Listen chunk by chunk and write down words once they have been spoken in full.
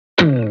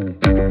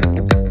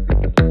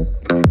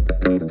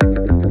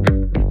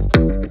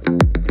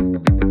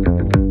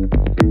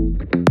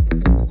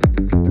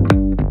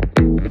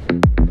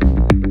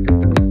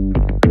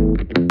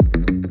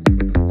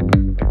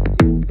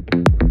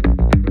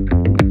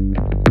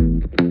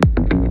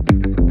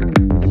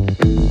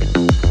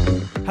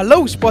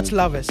Hello sports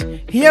lovers,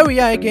 here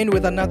we are again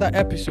with another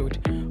episode.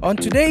 On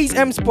today's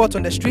M Sport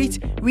on the Street,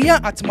 we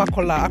are at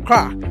Makola,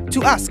 Accra,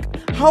 to ask,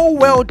 how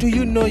well do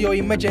you know your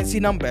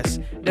emergency numbers?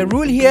 The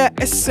rule here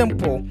is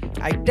simple.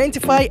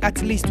 Identify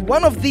at least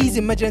one of these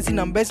emergency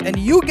numbers and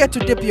you get to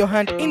dip your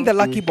hand in the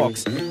lucky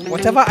box.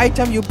 Whatever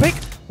item you pick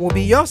will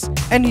be yours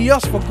and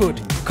yours for good.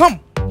 Come,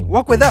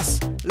 walk with us.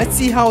 Let's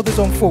see how this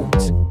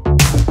unfolds.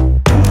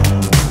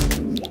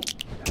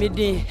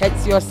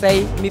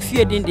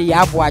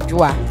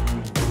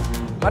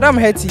 Madam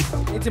Hetty,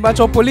 it's about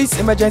your police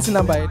emergency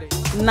number.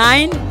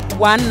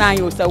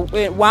 919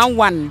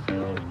 11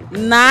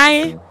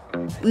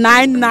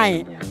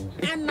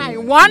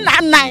 999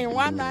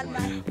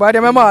 199. But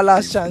remember our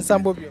last chance,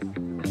 Sambobi.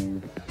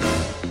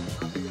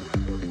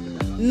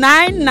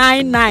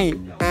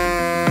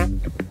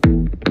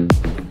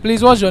 999.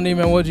 Please, what's your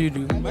name and what do you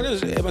do? My name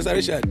is Mr.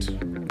 Richard.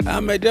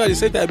 I'm a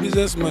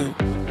businessman.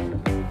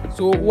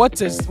 So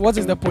what is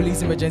the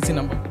police emergency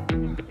number?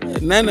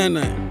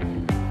 999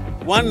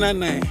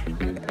 199.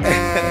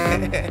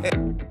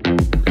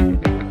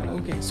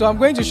 Okay, so I'm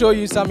going to show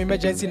you some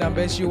emergency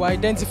numbers. You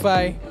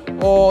identify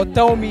or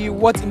tell me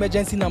what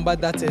emergency number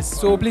that is.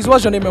 So please,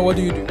 what's your name and what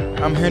do you do?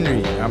 I'm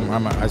Henry.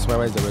 I'm a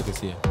supervisor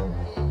workers here.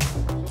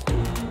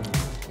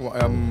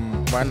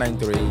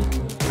 193.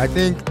 I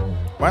think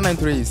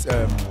 193 is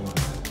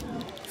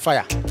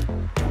fire.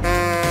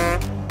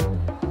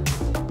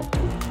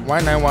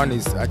 191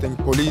 is, I think,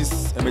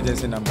 police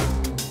emergency number.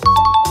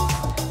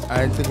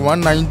 I think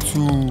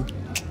 192.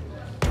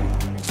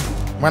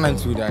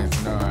 192 that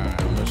no,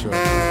 I'm not sure.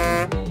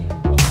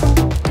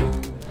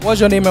 What's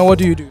your name and what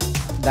do you do?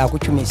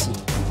 Dakuchu Messi,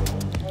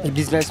 a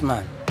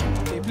businessman.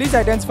 Okay, please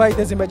identify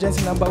this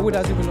emergency number. Who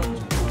does it belong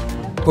to?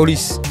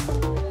 Police.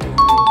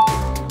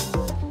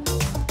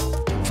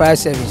 Fire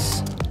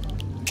service.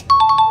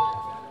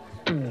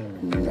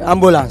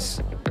 Ambulance.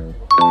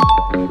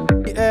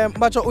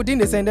 But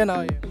Udin is saying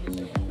now.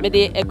 Me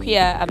de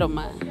Accra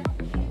Adoma.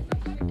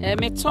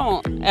 Me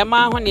ton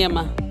Emma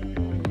Honeyama.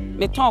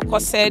 Me ton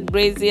corset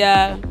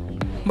brazier.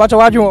 But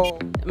what you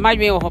want? My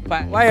way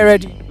hopper. Why you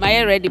ready?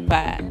 My ready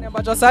pa.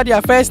 But you said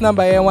your first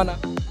number here one.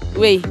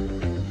 Wait.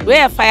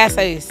 Where fire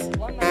service?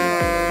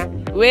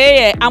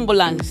 Where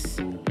ambulance?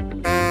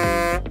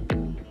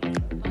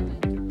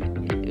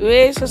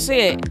 Where so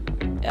say?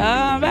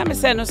 Where me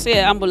say no say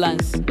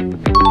ambulance.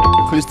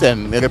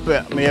 Christian, me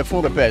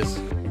phone repairs.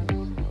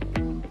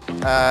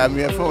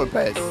 Me phone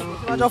repairs.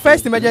 But your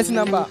first emergency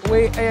number.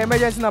 Wait,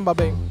 emergency number,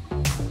 bang.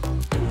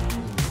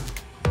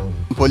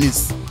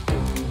 Police.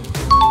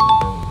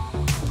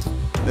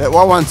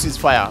 112 is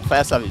fire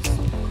service.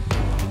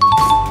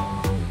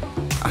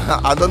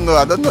 I don't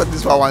know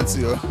this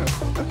 112.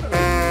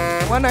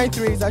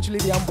 193 is actually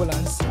the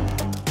ambulance.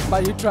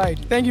 But you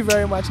tried. Thank you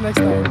very much. Next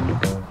time.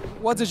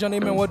 What is your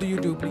name and what do you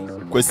do, please?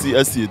 Kwesi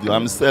Esiedu.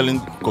 I'm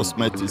selling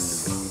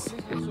cosmetics.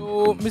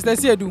 So, Mr.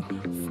 Esiedu,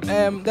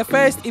 the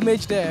first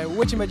image there,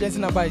 which emergency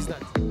number is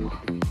that?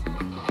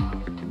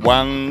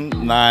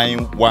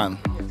 191.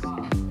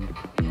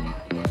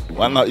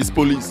 One is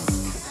police.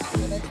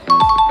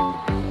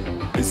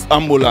 It's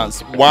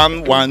ambulance.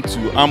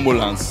 112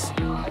 ambulance.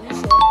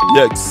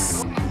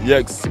 Yes.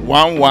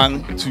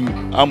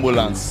 112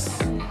 ambulance.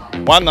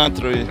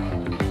 193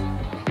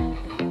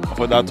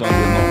 for that one.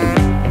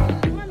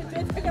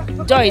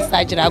 Joyce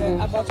Ajiragu.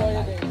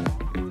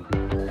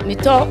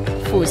 Mito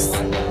Fus.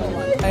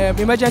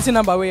 Emergency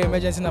number. Where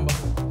emergency number?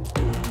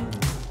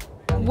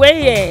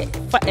 Where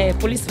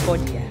police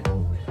body.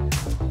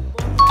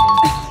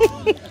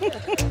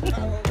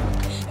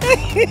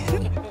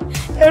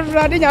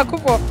 Everybody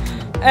Yakupo.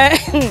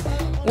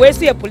 Where's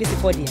the police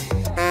body?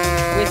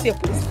 Where's the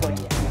police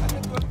body?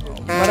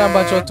 Madam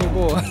Bacho to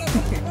go.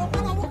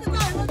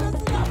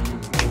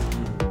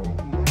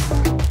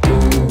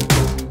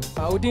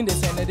 How did they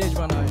send the dash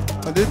man?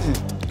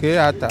 Okay,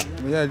 ata.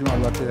 We are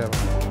doing what we have.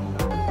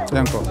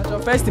 Thank you. But your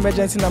first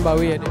emergency number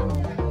where?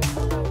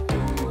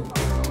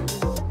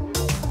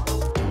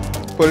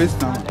 Police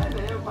number.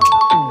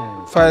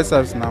 Fire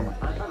service number.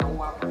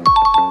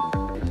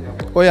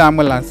 Oh, yeah,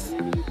 ambulance.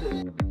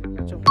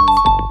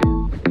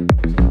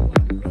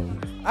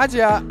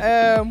 Ajia,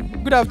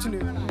 good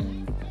afternoon.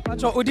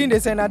 But your Udin they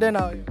say na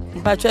now.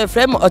 But your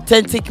friend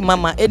authentic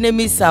mama,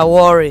 enemies are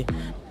worried.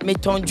 Me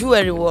ton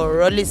jewelry war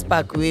Rollis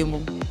Park way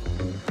mo.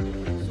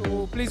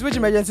 So please, which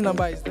emergency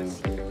number is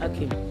this?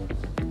 Okay.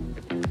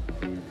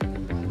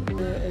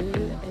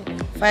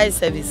 Fire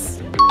service.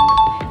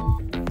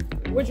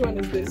 Which one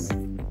is this?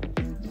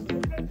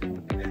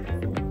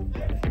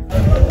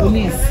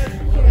 Police.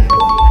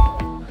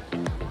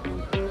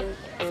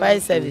 Fire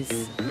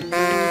service.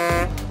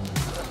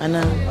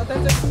 Anna.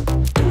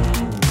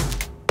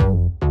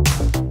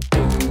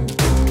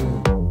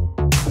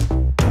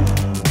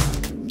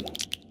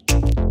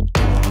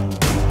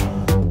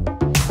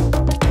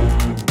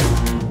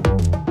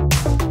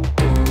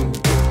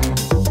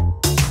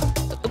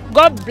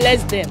 God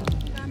bless them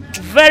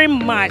very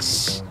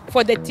much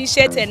for the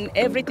t-shirt and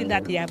everything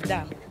that they have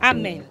done.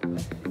 Amen.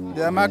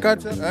 The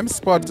market, I'm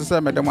sport to say,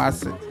 Madam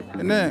Assy.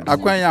 And then I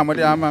can't yam with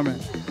the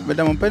armament.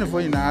 Madam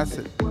Pennyfo in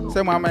answer.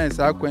 Some mamma is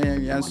our queen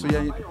and so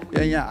young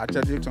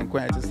attractive to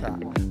quaintess.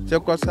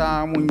 Check us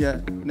some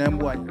name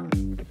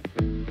one.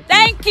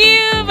 Thank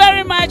you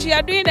very much. You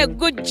are doing a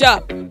good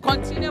job.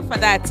 Continue for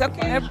that,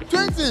 okay?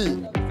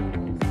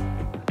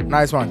 20.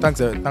 Nice one. Thanks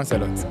a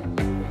lot.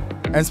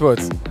 M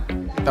Sports,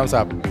 thumbs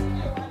up.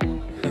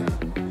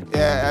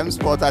 Yeah, M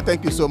Sport, I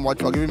thank you so much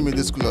for giving me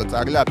this cloth.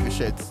 I really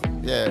appreciate it.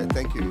 Yeah,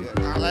 thank you.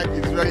 Yeah, I like it.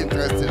 It's very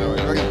interesting.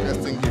 Very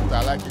interesting gift.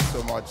 I like it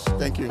so much.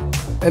 Thank you.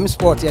 M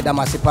Sport, yeah,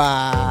 damasi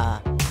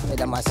pa. Yeah,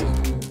 damasi.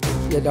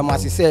 Yeah,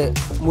 damasi say,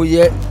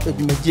 muye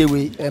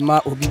edumejewe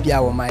ema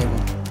obibia wo mai.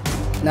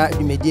 Na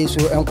edumeje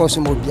so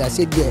enkoso mo bia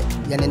se die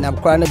ya ne nam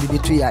kwa na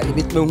bibitu ya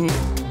ebitme hu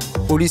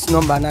police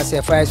number na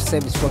say fire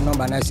service phone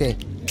number na say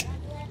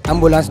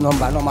ambulance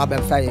number no ma be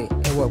fire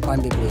e wo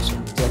kwan bebe so.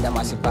 Yeah,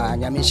 damasi pa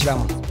nyame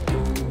hiramu.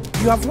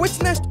 You have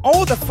witnessed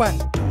all the fun.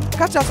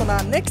 Catch us on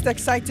our next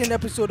exciting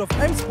episode of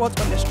M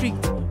Sports on the Street.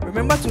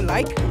 Remember to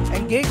like,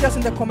 engage us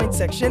in the comment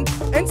section,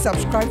 and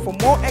subscribe for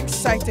more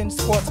exciting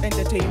sports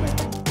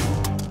entertainment.